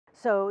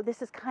So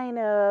this is kind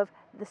of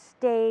the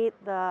state,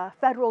 the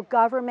federal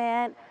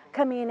government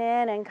coming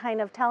in and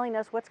kind of telling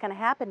us what's going to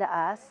happen to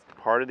us.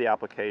 Part of the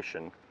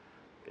application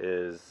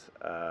is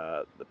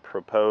the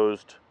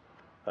proposed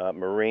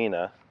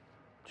marina,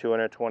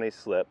 220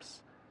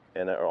 slips,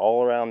 and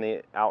all around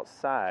the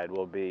outside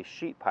will be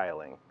sheet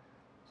piling.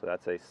 So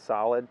that's a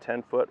solid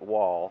 10-foot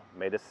wall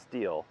made of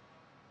steel,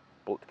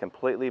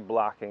 completely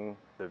blocking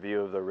the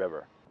view of the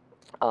river.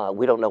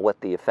 We don't know what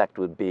the effect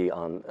would be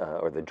on,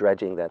 or the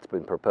dredging that's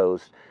been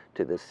proposed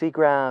to the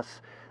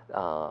seagrass,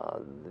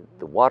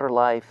 the water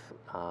life,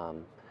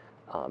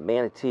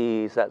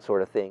 manatees, that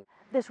sort of thing.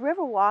 This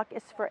river walk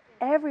is for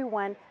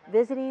everyone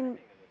visiting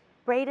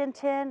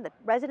Bradenton, the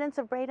residents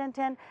of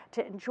Bradenton,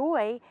 to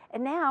enjoy.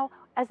 And now,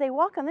 as they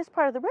walk on this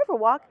part of the river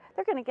walk,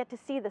 they're going to get to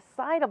see the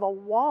side of a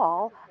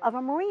wall of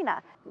a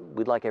marina.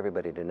 We'd like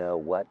everybody to know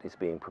what is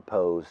being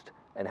proposed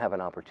and have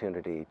an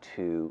opportunity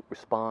to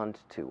respond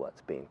to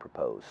what's being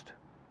proposed.